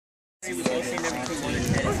All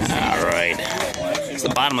right. It's the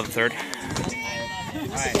bottom of the third.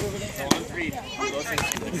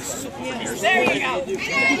 There you go.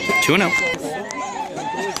 2-0.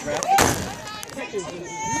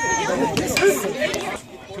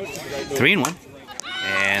 3-1.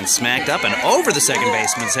 And smacked up and over the second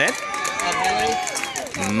baseman's head.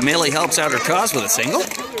 Millie helps out her cause with a single.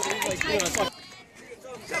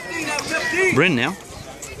 Bryn now.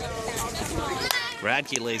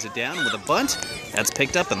 Radke lays it down with a bunt. That's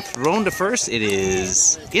picked up and thrown to first. It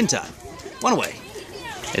is in time. One away.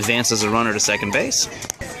 Advances a runner to second base.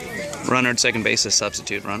 Runner at second base, a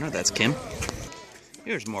substitute runner. That's Kim.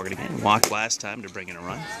 Here's Morgan again. Walked last time to bring in a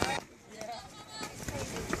run.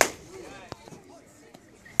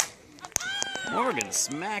 Morgan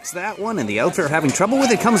smacks that one, and the outfielder having trouble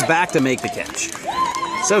with it comes back to make the catch.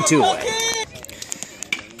 So 2 away.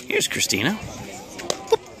 Here's Christina.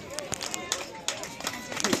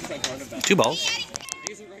 2 balls.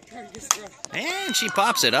 And she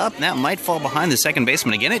pops it up. That might fall behind the second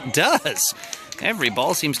baseman again. It does. Every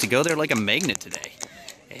ball seems to go there like a magnet today.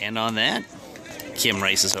 And on that, Kim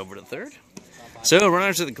races over to third. So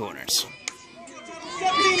runners to the corners.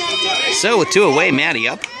 So with 2 away, Maddie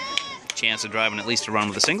up. Chance of driving at least a run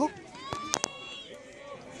with a single.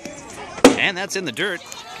 And that's in the dirt.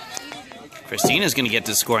 Christina's going to get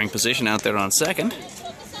to scoring position out there on second.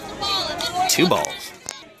 2 balls.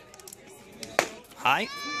 High.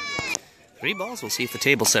 3 balls. We'll see if the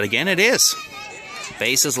table's set again. It is.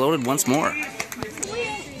 Base is loaded once more.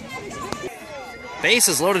 Base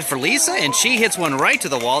is loaded for Lisa, and she hits one right to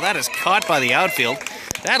the wall. That is caught by the outfield.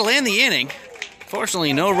 That'll end the inning.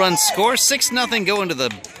 Fortunately, no runs score. 6-0 go into the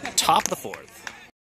top of the fourth.